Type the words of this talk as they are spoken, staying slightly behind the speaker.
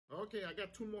Okay, I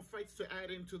got 2 more fights to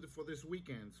add into for this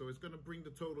weekend. So it's going to bring the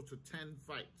total to 10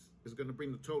 fights. It's going to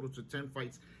bring the total to 10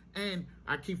 fights. And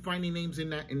I keep finding names in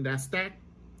that stack.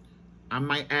 I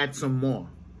might add some more.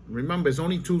 Remember, it's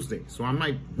only Tuesday. So I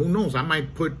might, who knows, I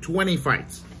might put 20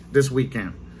 fights this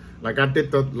weekend. Like I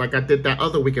did that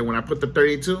other weekend when I put the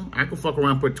 32. I could fuck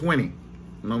around and put 20.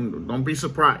 Don't be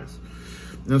surprised.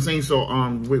 You know what I'm saying? So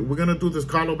we're gonna do this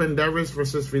Karlos Balderas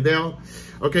versus Fidel.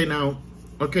 Okay, now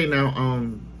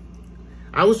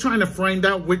I was trying to find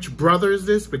out which brother is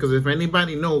this, because if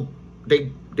anybody know,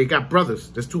 they got brothers.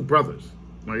 There's 2 brothers.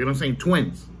 You know what I'm saying?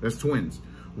 Twins. There's twins.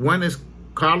 One is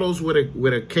Karlos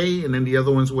with a K, and then the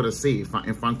other one's with a C,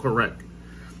 if I'm correct.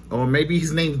 Or maybe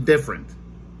his name's different,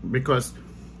 because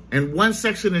in one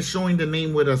section is showing the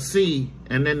name with a C,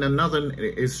 and then another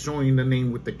is showing the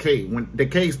name with the K. When the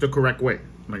K is the correct way.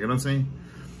 You know what I'm saying?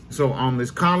 So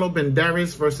it's Karlos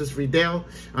Balderas versus Fidel.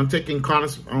 I'm taking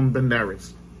Karlos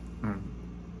Balderas.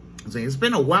 It's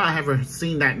been a while I haven't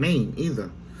seen that name either,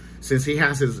 since he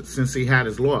had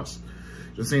his loss.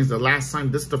 Just saying, the last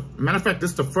time. Matter of fact,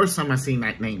 this is the first time I seen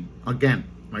that name again.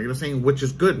 Like, you know what I'm saying? Which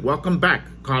is good. Welcome back,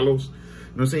 Karlos. You know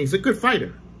what I'm saying? He's a good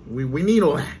fighter. We need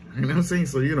all that. You know what I'm saying?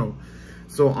 So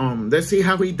let's see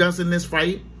how he does in this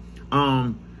fight.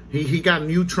 He got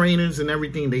new trainers and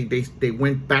everything. They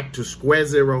went back to square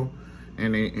zero,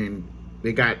 and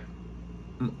they got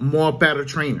more better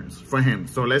trainers for him.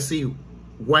 So let's see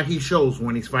what he shows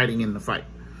when he's fighting in the fight.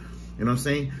 You know what I'm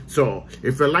saying? So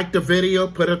if you like the video,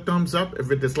 put a thumbs up. If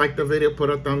you dislike the video, put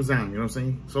a thumbs down. You know what I'm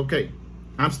saying? It's okay.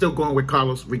 I'm still going with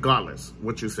Karlos regardless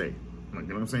what you say. You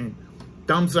know what I'm saying?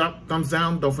 Thumbs up, thumbs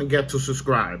down. Don't forget to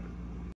subscribe.